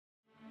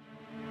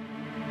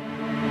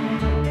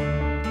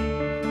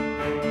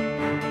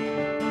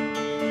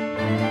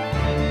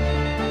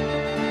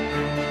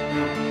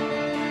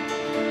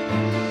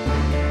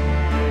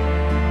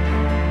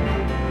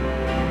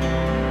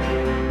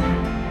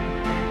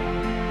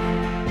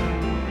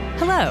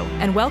Hello,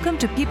 and welcome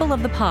to People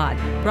of the Pod,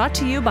 brought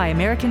to you by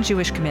American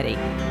Jewish Committee.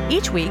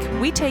 Each week,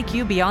 we take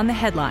you beyond the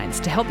headlines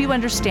to help you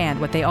understand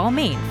what they all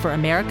mean for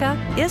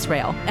America,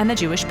 Israel, and the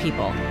Jewish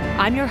people.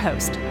 I'm your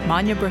host,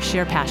 Manya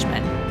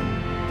Brashear-Pashman.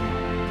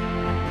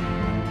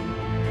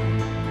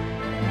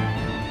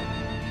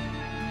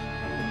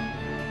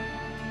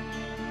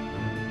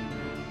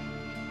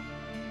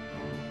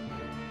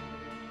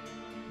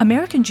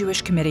 American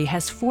Jewish Committee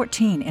has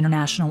 14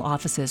 international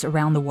offices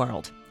around the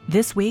world.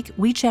 This week,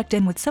 we checked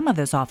in with some of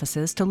those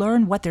offices to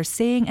learn what they're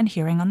seeing and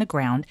hearing on the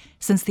ground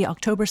since the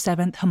October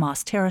 7th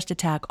Hamas terrorist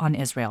attack on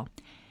Israel.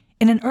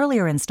 In an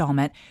earlier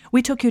installment,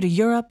 we took you to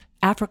Europe,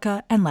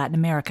 Africa, and Latin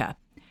America.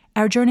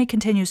 Our journey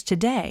continues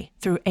today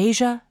through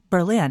Asia,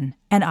 Berlin,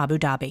 and Abu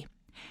Dhabi.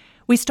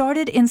 We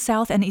started in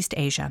South and East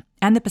Asia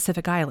and the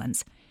Pacific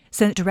Islands.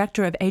 Since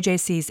director of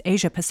AJC's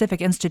Asia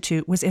Pacific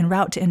Institute was en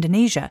route to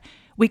Indonesia,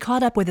 we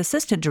caught up with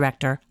Assistant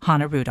Director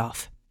Hannah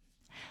Rudolph.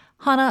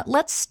 Hannah,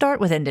 let's start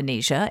with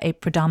Indonesia, a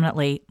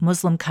predominantly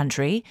Muslim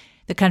country,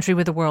 the country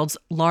with the world's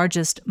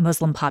largest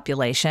Muslim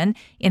population.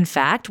 In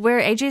fact,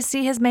 where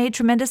AJC has made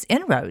tremendous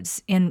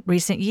inroads in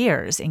recent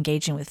years,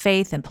 engaging with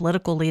faith and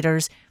political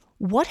leaders.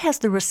 What has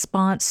the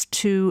response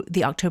to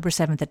the October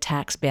 7th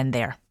attacks been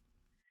there?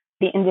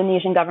 The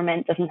Indonesian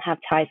government doesn't have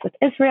ties with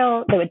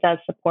Israel, though it does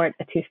support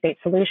a two-state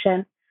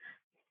solution.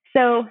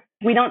 So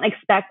we don't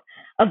expect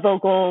a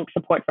vocal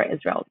support for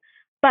Israel.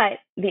 But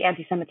the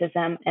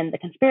anti-Semitism and the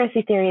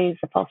conspiracy theories,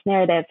 the false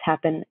narratives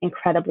have been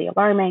incredibly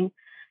alarming.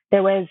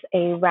 There was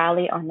a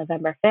rally on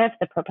November 5th,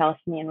 the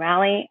pro-Palestinian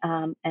rally,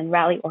 and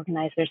rally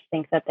organizers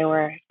think that there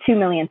were 2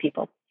 million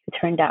people who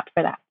turned out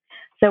for that.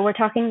 So we're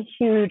talking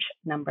huge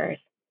numbers.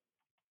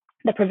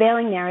 The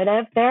prevailing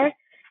narrative there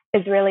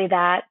is really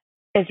that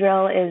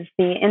Israel is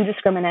the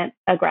indiscriminate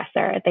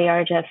aggressor. They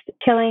are just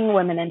killing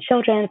women and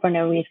children for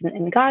no reason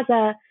in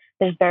Gaza.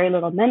 There's very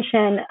little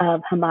mention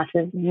of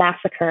Hamas's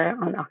massacre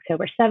on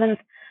October 7th,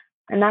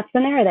 and that's the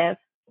narrative.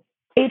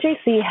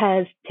 AJC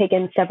has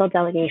taken several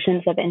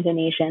delegations of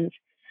Indonesians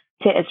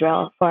to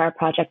Israel for our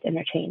Project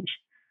Interchange.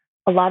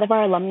 A lot of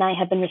our alumni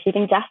have been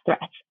receiving death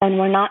threats, and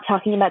we're not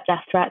talking about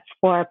death threats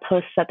for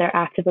posts that they're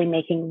actively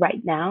making right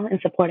now in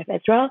support of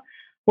Israel.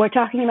 We're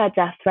talking about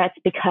death threats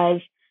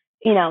because,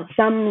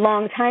 some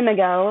long time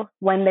ago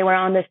when they were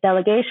on this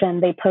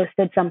delegation, they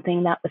posted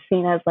something that was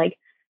seen as like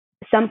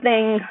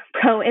something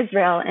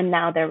pro-Israel, and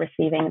now they're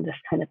receiving this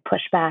kind of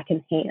pushback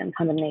and hate and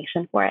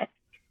condemnation for it.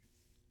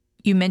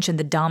 You mentioned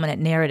the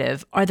dominant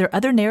narrative. Are there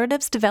other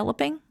narratives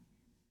developing?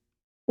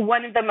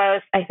 One of the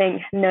most, I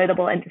think,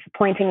 notable and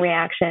disappointing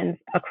reactions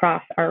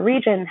across our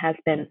region has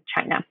been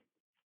China.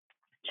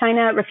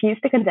 China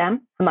refused to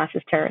condemn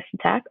Hamas's terrorist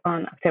attack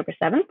on October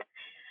 7th,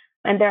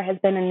 and there has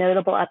been a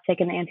notable uptick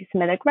in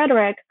anti-Semitic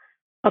rhetoric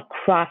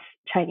across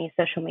Chinese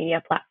social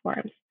media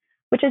platforms,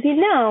 which, as you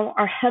know,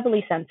 are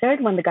heavily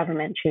censored when the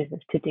government chooses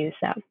to do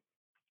so.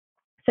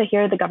 So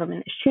here the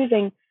government is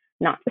choosing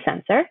not to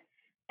censor.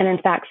 And in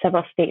fact,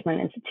 several state-run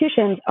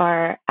institutions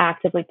are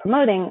actively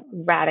promoting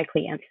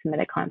radically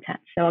anti-Semitic content.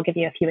 So I'll give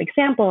you a few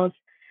examples.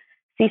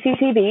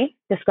 CCTV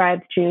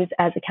described Jews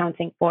as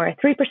accounting for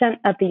 3%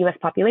 of the US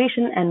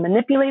population and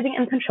manipulating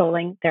and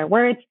controlling their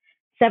words,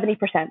 70%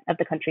 of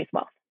the country's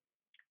wealth.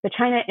 The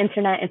China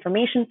Internet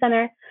Information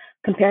Center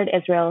compared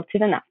Israel to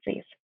the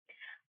Nazis.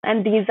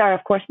 And these are,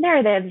 of course,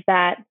 narratives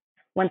that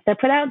once they're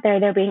put out there,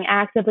 they're being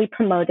actively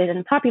promoted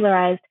and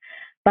popularized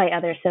by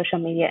other social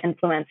media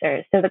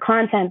influencers. So the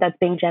content that's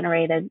being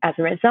generated as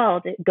a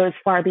result, it goes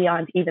far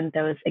beyond even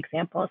those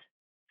examples.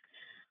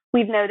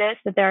 We've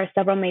noticed that there are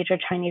several major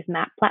Chinese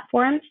map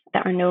platforms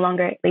that are no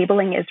longer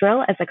labeling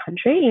Israel as a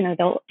country.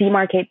 They'll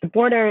demarcate the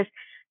borders,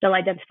 they'll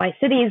identify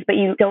cities, but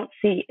you don't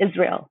see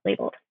Israel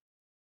labeled.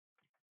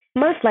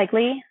 Most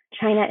likely,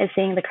 China is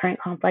seeing the current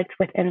conflict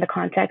within the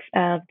context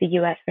of the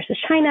US versus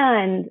China,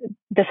 and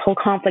this whole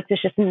conflict is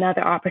just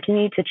another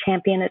opportunity to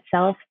champion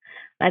itself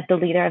as the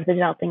leader of the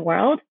developing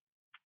world.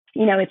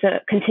 It's a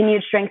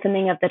continued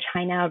strengthening of the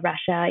China,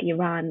 Russia,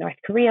 Iran, North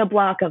Korea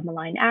bloc of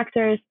malign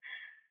actors.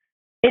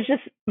 It's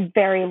just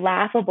very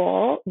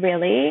laughable,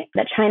 really,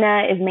 that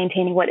China is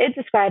maintaining what it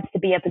describes to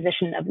be a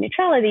position of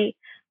neutrality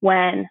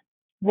when,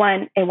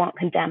 one, it won't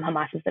condemn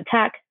Hamas's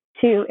attack,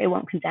 two, it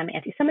won't condemn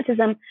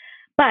anti-Semitism,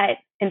 but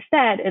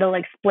instead, it'll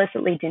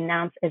explicitly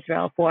denounce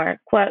Israel for,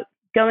 quote,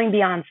 going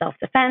beyond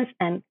self-defense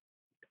and,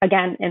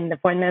 again, in the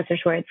foreign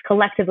minister's words,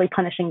 collectively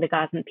punishing the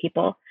Gazan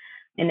people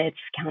in its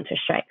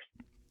counterstrikes.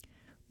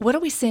 What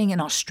are we seeing in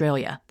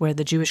Australia, where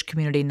the Jewish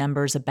community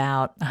numbers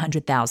about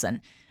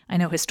 100,000? I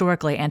know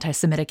historically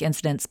anti-Semitic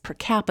incidents per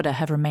capita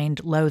have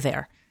remained low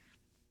there.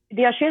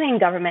 The Australian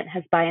government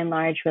has, by and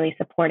large, really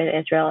supported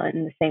Israel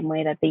in the same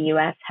way that the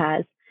U.S.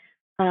 has.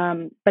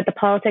 But the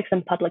politics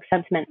and public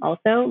sentiment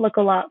also look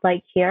a lot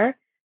like here.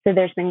 So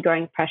there's been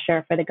growing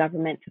pressure for the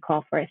government to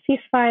call for a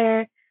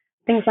ceasefire,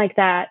 things like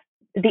that.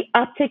 The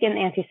uptick in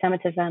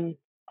anti-Semitism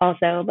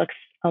also looks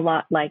a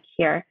lot like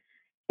here.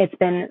 It's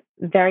been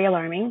very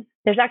alarming.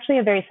 There's actually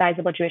a very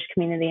sizable Jewish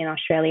community in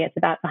Australia. It's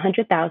about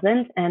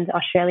 100,000, and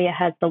Australia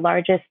has the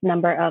largest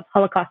number of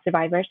Holocaust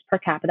survivors per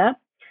capita.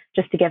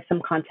 Just to give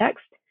some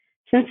context,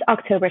 since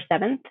October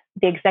 7th,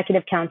 the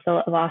Executive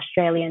Council of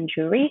Australian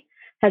Jewry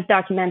has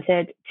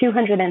documented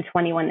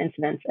 221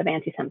 incidents of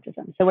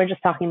anti-Semitism. So we're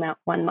just talking about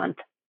 1 month.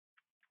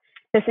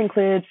 This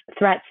includes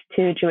threats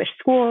to Jewish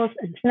schools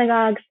and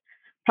synagogues,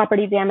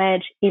 property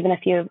damage, even a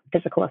few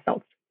physical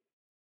assaults.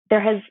 There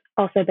has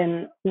also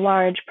been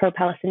large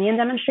pro-Palestinian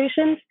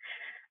demonstrations.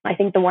 I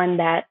think the one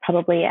that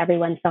probably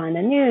everyone saw in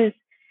the news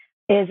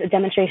is a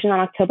demonstration on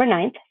October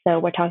 9th. So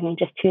we're talking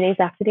just 2 days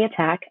after the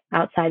attack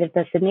outside of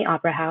the Sydney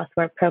Opera House,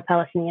 where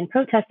pro-Palestinian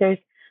protesters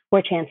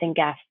were chanting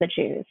 "Gas the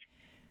Jews."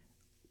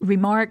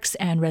 Remarks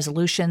and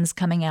resolutions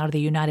coming out of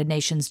the United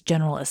Nations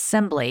General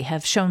Assembly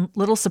have shown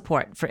little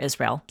support for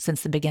Israel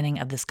since the beginning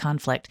of this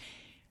conflict.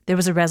 There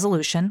was a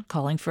resolution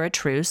calling for a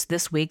truce.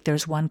 This week,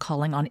 there's one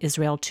calling on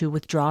Israel to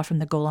withdraw from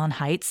the Golan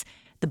Heights,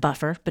 the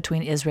buffer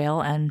between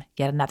Israel and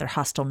yet another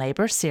hostile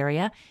neighbor,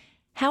 Syria.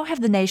 How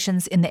have the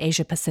nations in the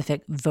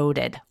Asia-Pacific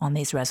voted on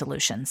these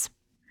resolutions?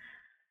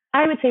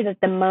 I would say that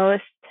the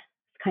most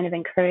kind of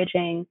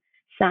encouraging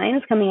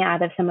signs coming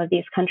out of some of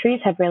these countries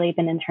have really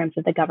been in terms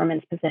of the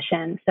government's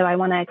position. So I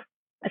want to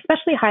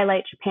especially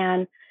highlight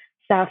Japan,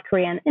 South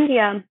Korea, and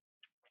India.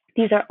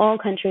 These are all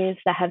countries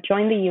that have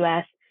joined the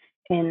U.S.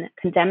 in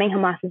condemning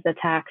Hamas's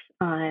attacks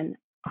on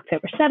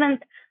October 7th,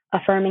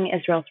 affirming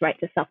Israel's right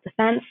to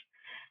self-defense.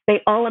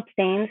 They all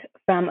abstained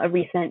from a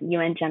recent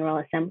UN General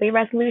Assembly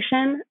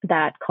resolution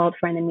that called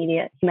for an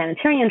immediate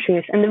humanitarian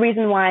truce. And the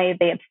reason why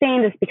they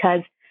abstained is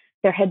because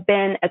there had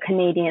been a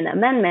Canadian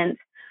amendment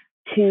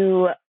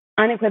to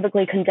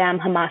unequivocally condemn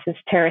Hamas's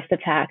terrorist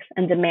attacks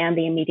and demand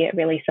the immediate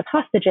release of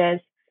hostages.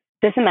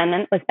 This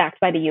amendment was backed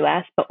by the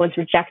US, but was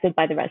rejected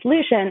by the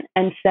resolution.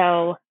 And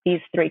so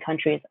these three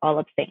countries all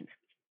abstained.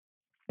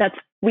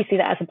 We see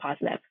that as a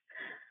positive.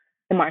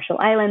 The Marshall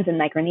Islands and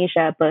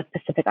Micronesia, both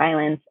Pacific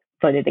islands,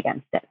 voted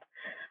against it.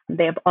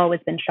 They have always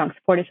been strong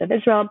supporters of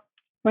Israel.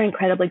 We're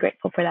incredibly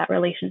grateful for that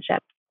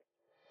relationship.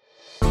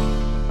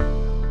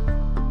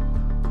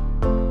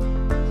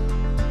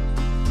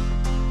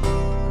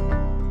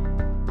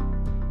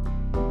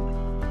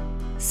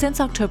 Since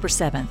October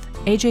 7th,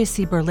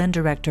 AJC Berlin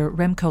director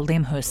Remco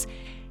Lemhus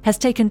has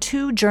taken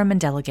 2 German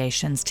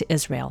delegations to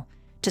Israel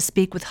to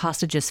speak with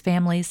hostages'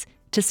 families,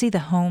 to see the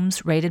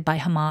homes raided by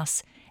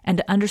Hamas, and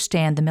to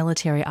understand the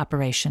military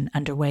operation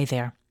underway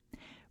there.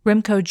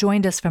 Remco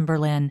joined us from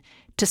Berlin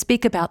to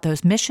speak about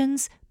those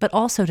missions, but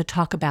also to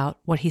talk about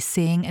what he's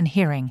seeing and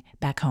hearing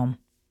back home.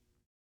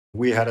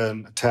 We had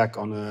an attack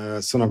on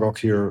a synagogue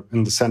here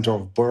in the center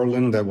of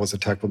Berlin. There was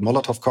attacked with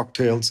Molotov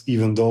cocktails,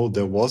 even though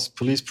there was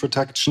police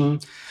protection.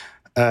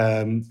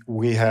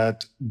 We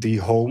had the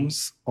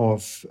homes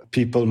of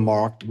people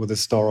marked with the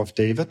Star of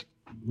David,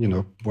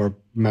 where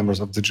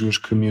members of the Jewish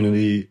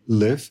community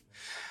live.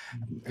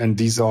 And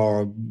these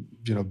are,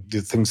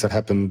 the things that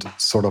happened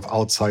sort of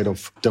outside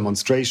of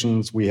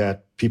demonstrations. We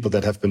had people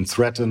that have been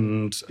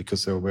threatened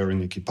because they're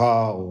wearing a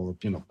kippah or,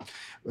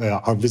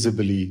 are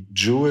visibly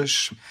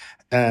Jewish.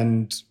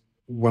 And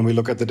when we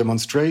look at the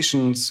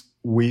demonstrations,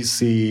 we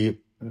see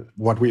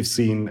what we've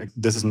seen.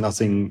 This is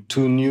nothing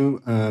too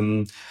new.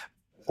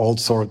 All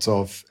sorts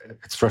of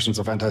expressions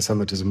of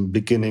anti-Semitism,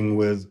 beginning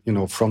with,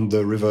 from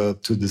the river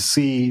to the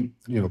sea,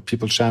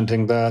 people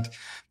chanting that.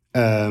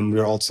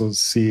 We're also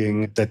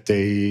seeing that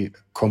they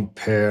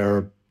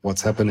compare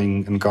what's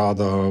happening in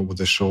Gaza with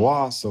the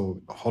Shoah,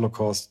 so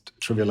Holocaust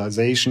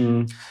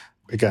trivialization.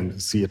 Again,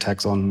 see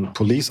attacks on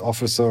police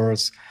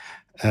officers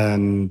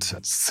and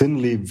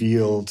thinly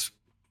veiled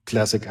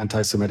classic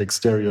anti-Semitic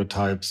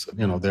stereotypes.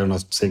 They're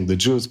not saying the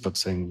Jews, but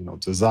saying,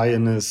 the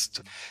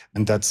Zionist.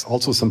 And that's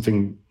also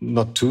something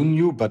not too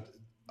new, but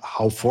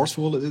how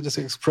forceful it is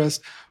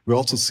expressed. We're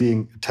also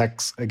seeing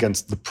attacks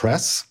against the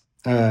press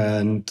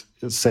and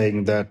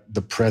saying that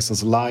the press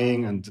is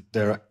lying and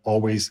they're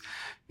always,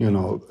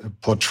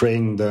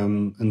 portraying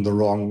them in the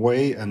wrong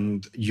way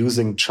and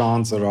using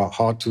chants that are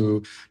hard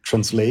to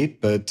translate,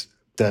 but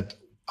that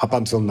up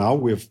until now,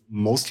 we've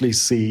mostly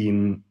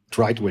seen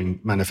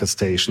right-wing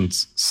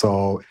manifestations.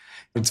 So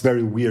it's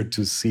very weird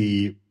to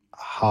see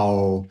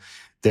how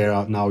they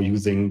are now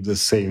using the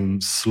same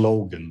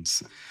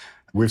slogans.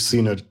 We've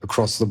seen it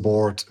across the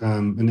board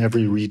in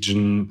every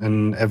region,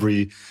 in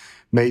every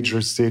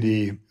major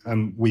city.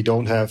 We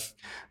don't have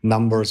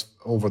numbers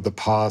over the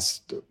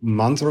past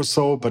month or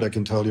so, but I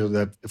can tell you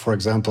that, for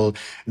example,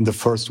 in the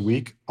first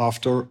week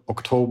after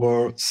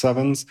October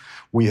 7th,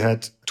 we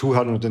had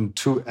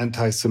 202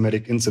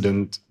 anti-Semitic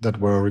incidents that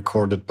were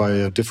recorded by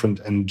a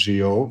different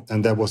NGO.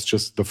 And that was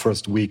just the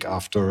first week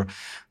after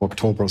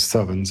October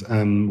 7th.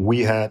 And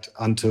we had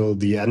until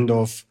the end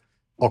of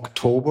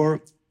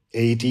October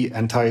 80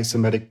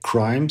 anti-Semitic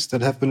crimes that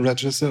have been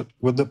registered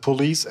with the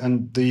police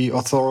and the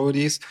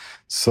authorities.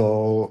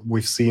 So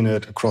we've seen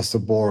it across the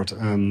board,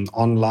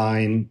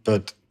 online,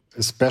 but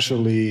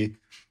especially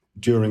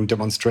during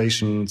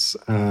demonstrations,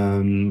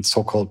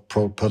 so-called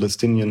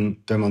pro-Palestinian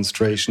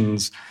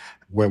demonstrations.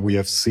 where we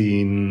have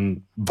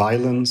seen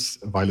violence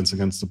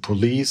against the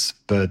police,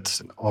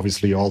 but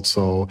obviously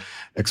also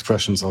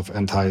expressions of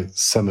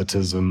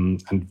anti-Semitism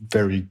and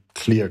very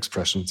clear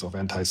expressions of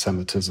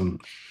anti-Semitism.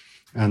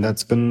 And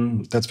that's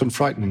been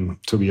frightening,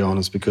 to be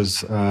honest,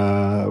 because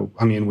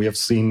we have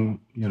seen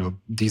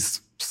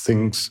these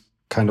things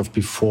kind of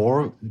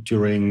before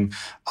during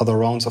other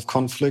rounds of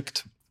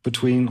conflict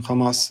between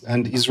Hamas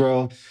and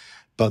Israel,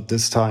 but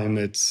this time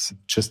it's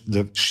just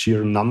the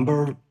sheer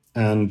number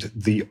and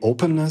the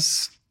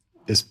openness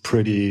is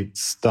pretty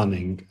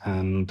stunning.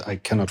 And I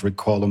cannot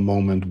recall a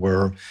moment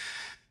where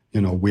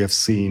we have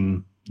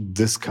seen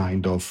this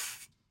kind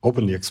of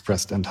openly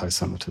expressed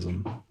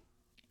anti-Semitism.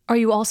 Are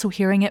you also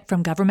hearing it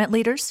from government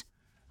leaders?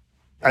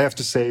 I have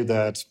to say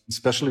that,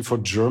 especially for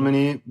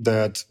Germany,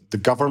 that the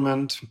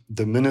government,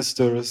 the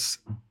ministers,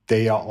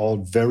 they are all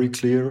very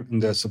clear in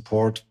their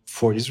support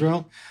for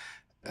Israel.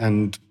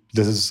 And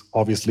this is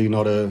obviously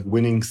not a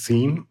winning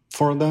theme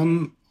for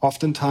them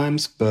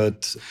oftentimes,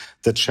 but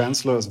the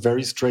chancellor is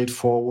very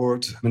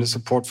straightforward in his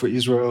support for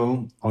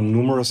Israel on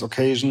numerous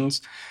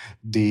occasions.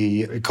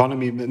 The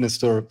economy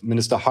minister,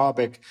 Minister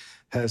Habeck,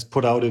 has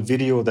put out a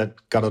video that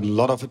got a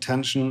lot of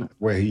attention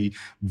where he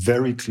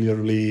very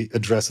clearly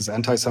addresses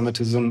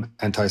anti-Semitism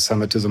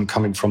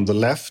coming from the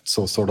left.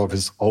 So sort of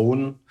his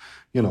own,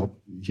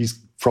 he's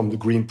from the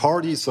Green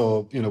Party.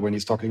 So, when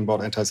he's talking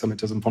about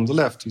anti-Semitism from the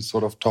left, he's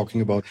sort of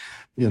talking about,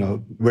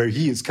 where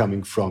he is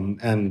coming from.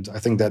 And I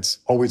think that's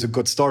always a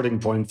good starting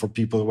point for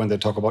people when they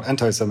talk about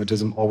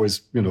anti-Semitism,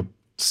 always,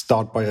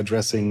 start by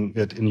addressing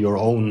it in your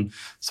own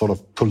sort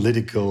of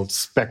political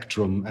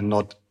spectrum and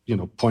not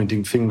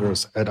pointing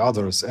fingers at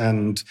others.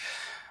 And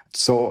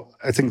so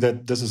I think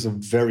that this is a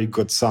very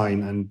good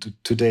sign. And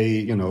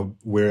today,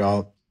 we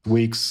are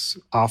weeks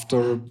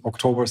after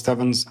October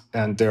 7th,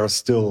 and they are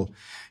still,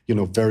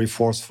 very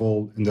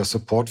forceful in their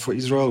support for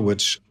Israel,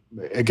 which,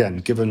 again,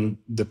 given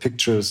the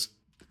pictures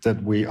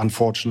that we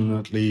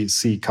unfortunately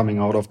see coming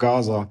out of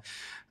Gaza,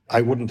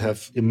 I wouldn't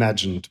have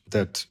imagined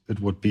that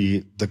it would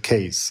be the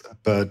case,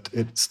 but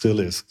it still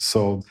is.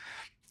 So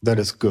that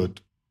is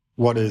good.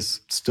 What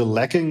is still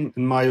lacking,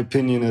 in my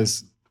opinion,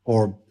 is,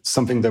 or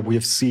something that we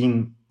have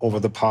seen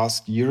over the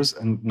past years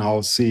and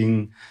now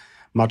seeing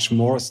much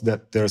more, is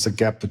that there's a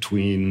gap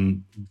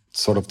between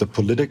sort of the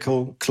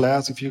political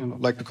class, if you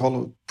like to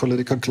call it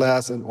political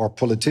class, or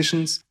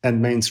politicians,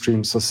 and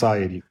mainstream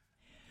society.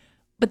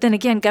 But then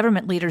again,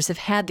 government leaders have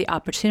had the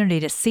opportunity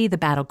to see the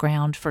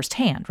battleground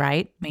firsthand,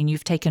 right? I mean,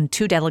 you've taken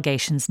 2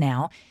 delegations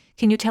now.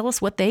 Can you tell us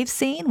what they've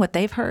seen, what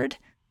they've heard?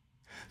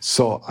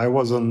 So I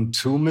was on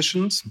 2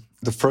 missions.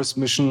 The first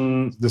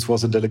mission, this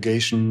was a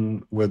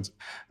delegation with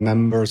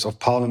members of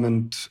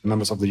parliament,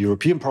 members of the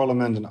European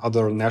Parliament and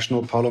other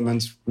national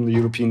parliaments from the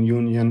European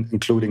Union,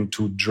 including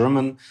 2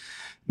 German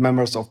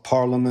members of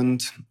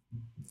parliament.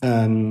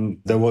 And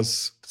there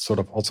was sort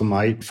of also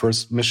my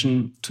first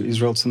mission to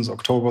Israel since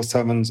October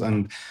 7th.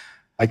 And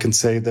I can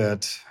say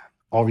that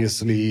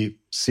obviously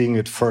seeing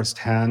it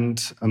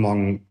firsthand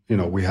among,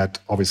 we had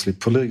obviously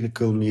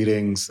political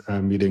meetings,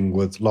 meeting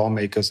with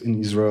lawmakers in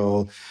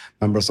Israel,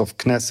 members of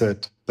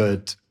Knesset,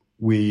 but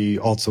we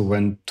also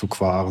went to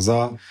Kfar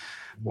Arza,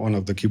 one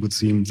of the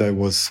kibbutzim that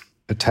was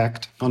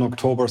attacked on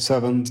October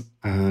 7th.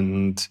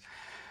 And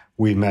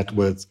we met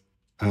with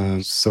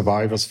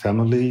survivors'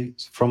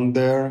 families from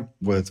there,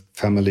 with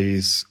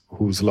families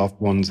whose loved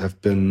ones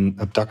have been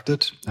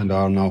abducted and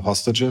are now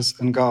hostages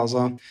in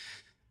Gaza.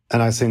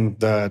 And I think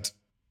that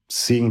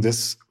seeing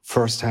this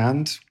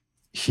firsthand,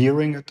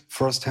 hearing it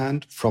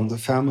firsthand from the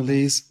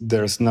families,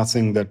 there's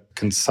nothing that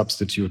can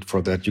substitute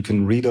for that. You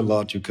can read a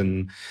lot, you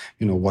can,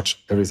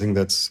 watch everything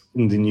that's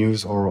in the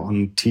news or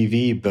on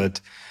TV, but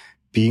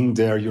being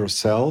there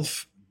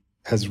yourself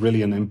has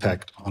really an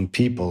impact on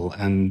people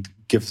and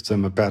gives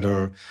them a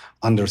better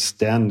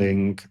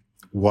understanding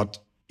what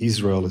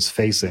Israel is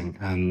facing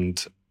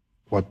and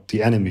what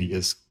the enemy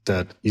is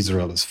that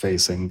Israel is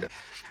facing.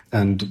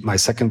 And my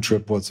second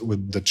trip was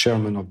with the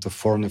chairman of the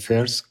Foreign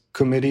Affairs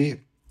Committee.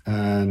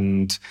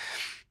 And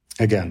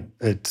again,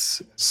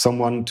 it's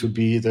someone to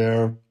be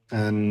there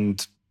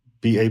and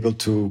be able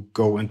to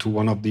go into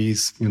one of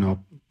these,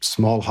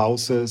 small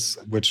houses,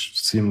 which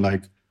seem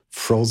like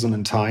frozen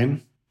in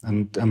time.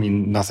 And I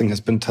mean, nothing has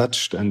been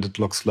touched. And it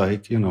looks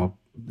like,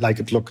 like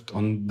it looked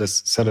on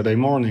this Saturday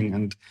morning.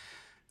 And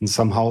in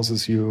some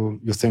houses, you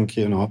think,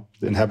 the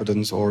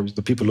inhabitants or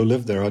the people who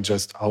live there are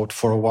just out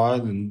for a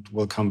while and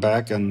will come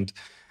back. And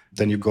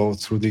then you go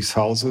through these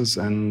houses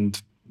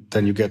and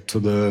then you get to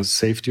the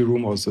safety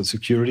room or the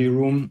security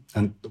room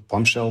and the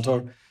bomb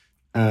shelter.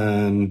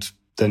 And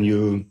then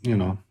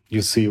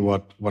you see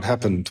what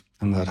happened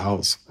in that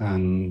house.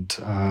 And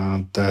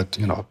that,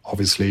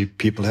 obviously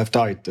people have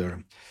died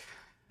there.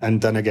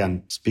 And then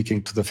again,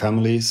 speaking to the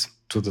families,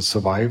 to the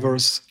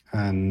survivors,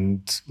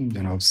 and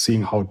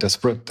seeing how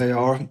desperate they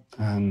are,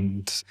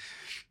 and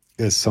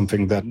is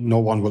something that no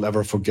one will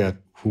ever forget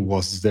who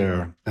was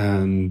there,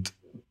 and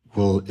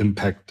will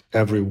impact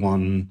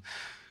everyone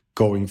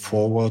going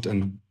forward,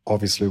 and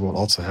obviously will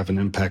also have an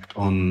impact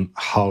on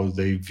how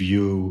they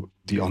view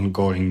the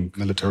ongoing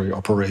military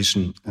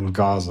operation in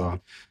Gaza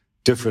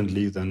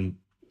differently than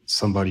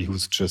somebody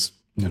who's just,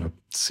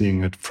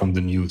 seeing it from the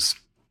news.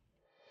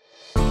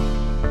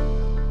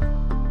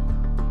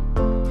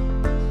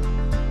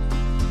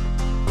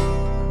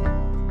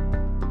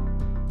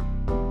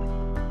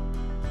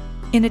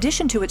 In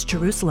addition to its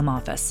Jerusalem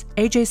office,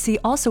 AJC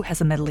also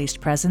has a Middle East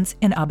presence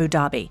in Abu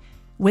Dhabi.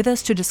 With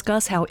us to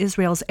discuss how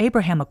Israel's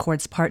Abraham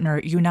Accords partner,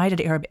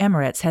 United Arab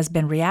Emirates, has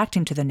been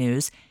reacting to the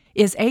news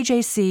is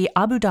AJC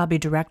Abu Dhabi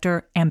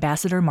Director,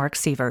 Ambassador Mark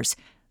Sievers.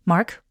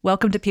 Mark,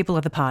 welcome to People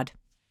of the Pod.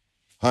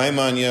 Hi,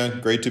 Manya.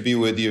 Great to be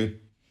with you.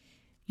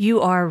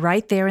 You are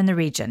right there in the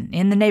region,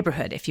 in the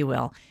neighborhood, if you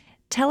will.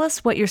 Tell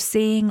us what you're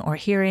seeing or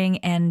hearing,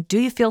 and do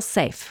you feel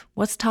safe?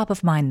 What's top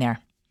of mind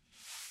there?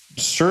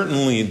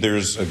 Certainly,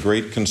 there's a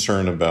great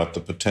concern about the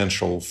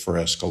potential for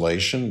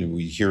escalation.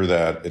 We hear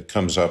that. It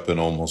comes up in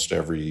almost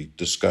every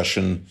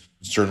discussion.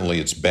 Certainly,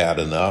 it's bad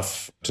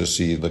enough to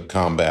see the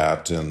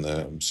combat and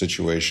the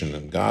situation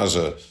in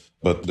Gaza,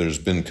 but there's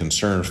been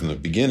concern from the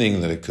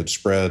beginning that it could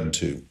spread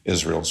to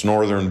Israel's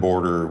northern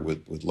border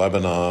with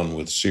Lebanon,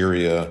 with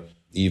Syria,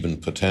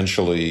 even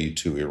potentially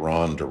to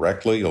Iran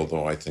directly,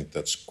 although I think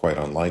that's quite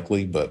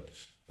unlikely, but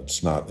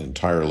it's not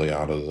entirely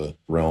out of the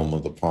realm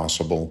of the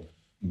possible.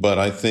 But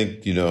I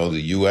think,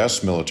 the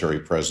U.S.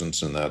 military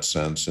presence in that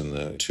sense, in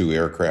the 2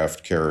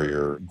 aircraft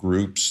carrier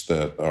groups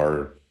that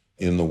are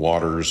in the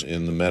waters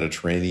in the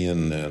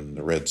Mediterranean and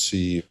the Red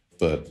Sea,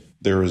 but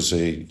there is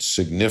a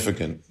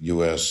significant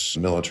U.S.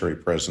 military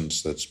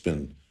presence that's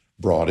been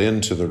brought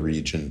into the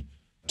region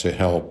to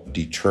help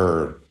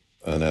deter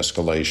an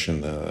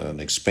escalation, an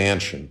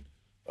expansion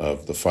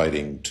of the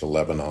fighting to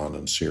Lebanon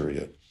and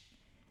Syria.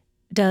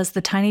 Does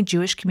the tiny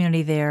Jewish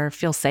community there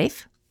feel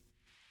safe?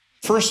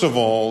 First of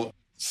all,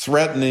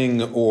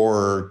 threatening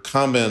or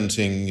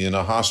commenting in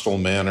a hostile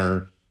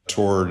manner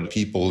toward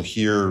people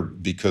here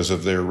because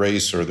of their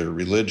race or their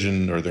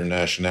religion or their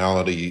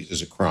nationality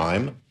is a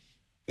crime.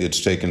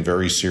 It's taken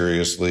very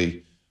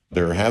seriously.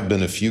 There have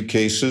been a few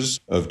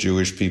cases of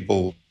Jewish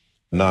people,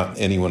 not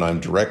anyone I'm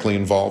directly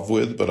involved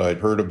with, but I'd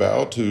heard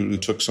about, who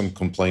took some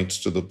complaints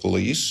to the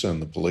police,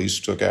 and the police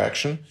took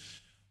action.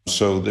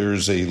 So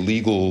there's a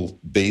legal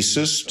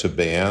basis to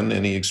ban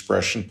any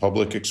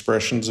public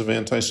expressions of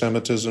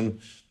anti-Semitism.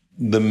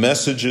 The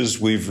messages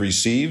we've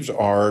received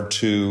are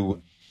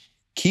to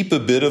keep a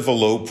bit of a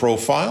low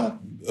profile,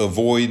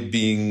 avoid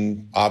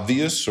being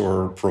obvious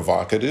or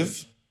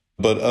provocative.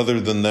 But other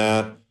than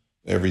that,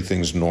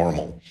 everything's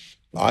normal.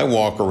 I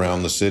walk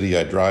around the city,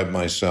 I drive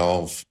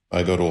myself,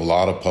 I go to a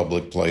lot of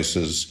public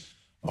places.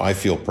 I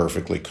feel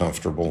perfectly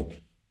comfortable.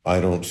 I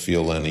don't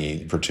feel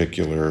any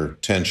particular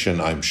tension.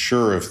 I'm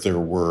sure if there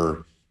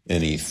were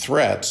any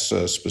threats,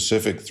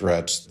 specific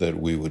threats, that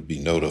we would be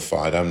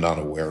notified. I'm not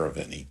aware of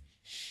any.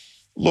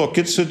 Look,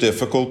 it's a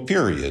difficult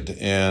period,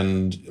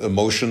 and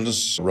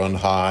emotions run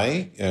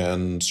high,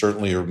 and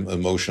certainly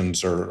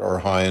emotions are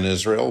high in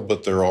Israel,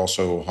 but they're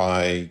also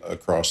high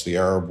across the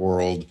Arab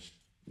world.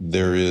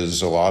 There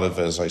is a lot of,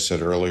 as I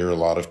said earlier, a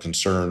lot of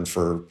concern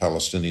for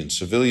Palestinian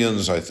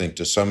civilians. I think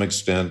to some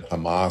extent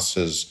Hamas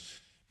has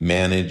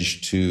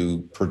managed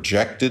to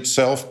project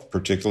itself,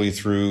 particularly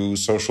through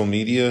social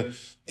media,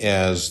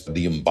 as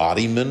the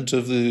embodiment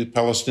of the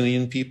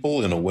Palestinian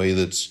people in a way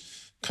that's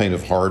kind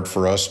of hard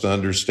for us to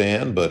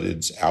understand, but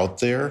it's out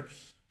there,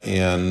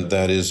 and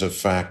that is a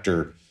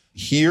factor.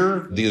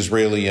 Here, the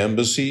Israeli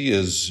embassy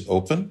is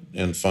open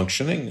and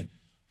functioning,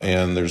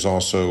 and there's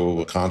also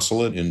a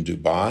consulate in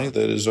Dubai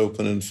that is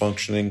open and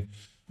functioning.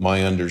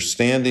 My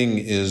understanding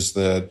is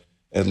that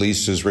at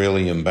least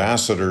Israeli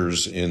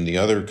ambassadors in the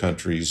other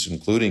countries,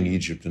 including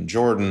Egypt and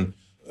Jordan,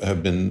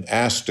 have been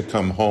asked to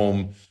come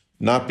home,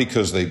 not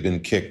because they've been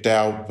kicked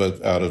out,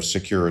 but out of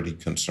security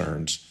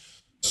concerns.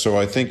 So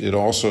I think it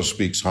also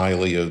speaks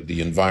highly of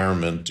the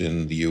environment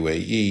in the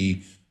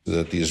UAE,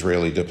 that the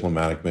Israeli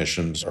diplomatic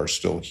missions are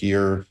still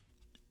here.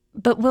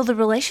 But will the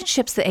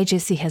relationships that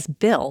AJC has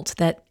built,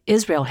 that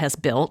Israel has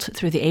built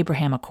through the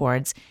Abraham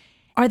Accords,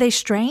 are they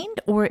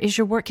strained, or is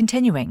your work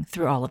continuing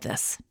through all of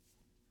this?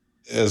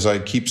 As I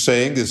keep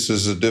saying, this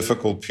is a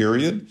difficult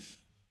period,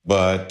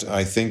 but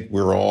I think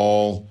we're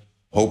all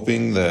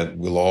hoping that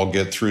we'll all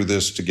get through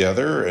this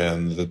together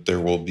and that there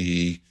will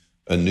be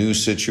a new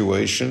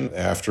situation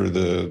after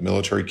the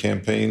military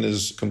campaign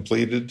is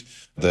completed,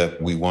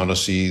 that we want to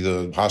see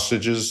the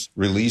hostages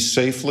released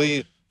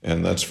safely.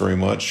 And that's very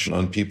much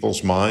on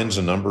people's minds.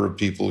 A number of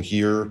people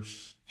here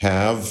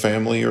have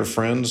family or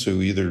friends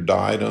who either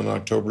died on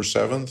October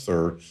 7th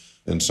or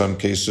in some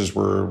cases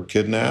were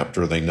kidnapped,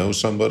 or they know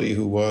somebody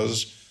who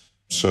was.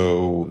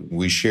 So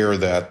we share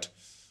that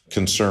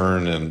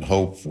concern and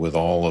hope with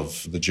all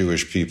of the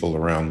Jewish people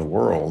around the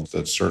world.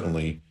 That's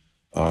certainly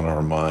on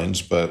our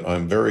minds. But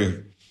I'm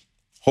very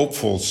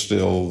hopeful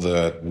still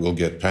that we'll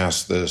get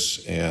past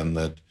this and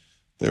that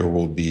there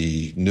will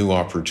be new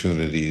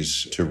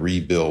opportunities to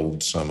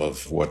rebuild some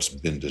of what's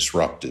been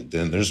disrupted.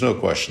 And there's no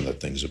question that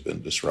things have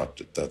been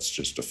disrupted. That's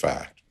just a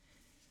fact.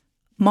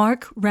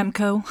 Mark,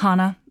 Remco,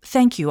 Hannah,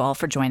 thank you all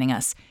for joining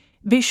us.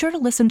 Be sure to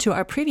listen to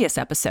our previous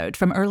episode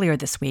from earlier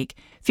this week,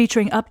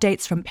 featuring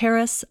updates from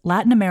Paris,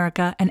 Latin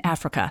America, and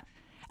Africa.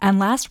 And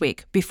last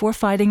week, before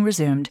fighting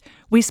resumed,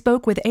 we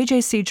spoke with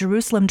AJC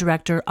Jerusalem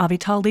Director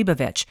Avital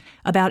Leibovich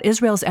about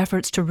Israel's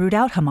efforts to root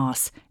out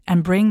Hamas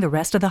and bring the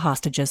rest of the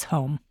hostages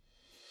home.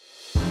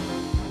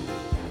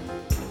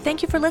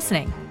 Thank you for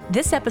listening.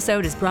 This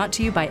episode is brought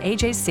to you by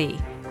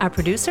AJC. Our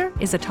producer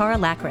is Atara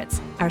Lakritz.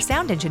 Our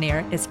sound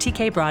engineer is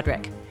TK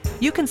Broderick.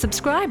 You can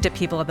subscribe to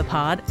People of the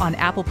Pod on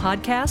Apple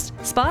Podcasts,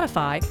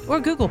 Spotify, or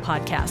Google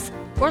Podcasts,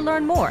 or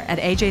learn more at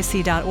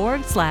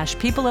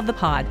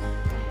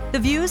ajc.org/peopleofthepod. The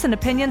views and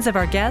opinions of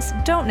our guests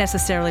don't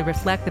necessarily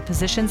reflect the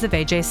positions of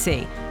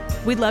AJC.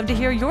 We'd love to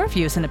hear your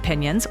views and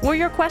opinions or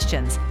your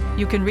questions.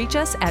 You can reach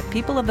us at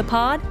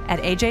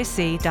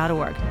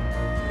peopleofthepod@ajc.org.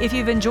 If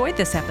you've enjoyed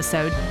this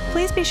episode,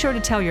 please be sure to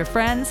tell your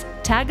friends,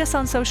 tag us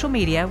on social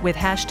media with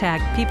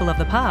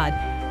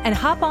 #PeopleOfThePod, and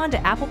hop on to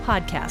Apple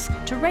Podcasts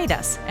to rate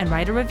us and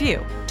write a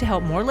review to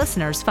help more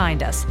listeners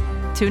find us.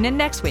 Tune in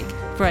next week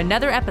for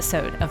another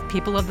episode of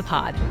People of the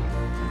Pod.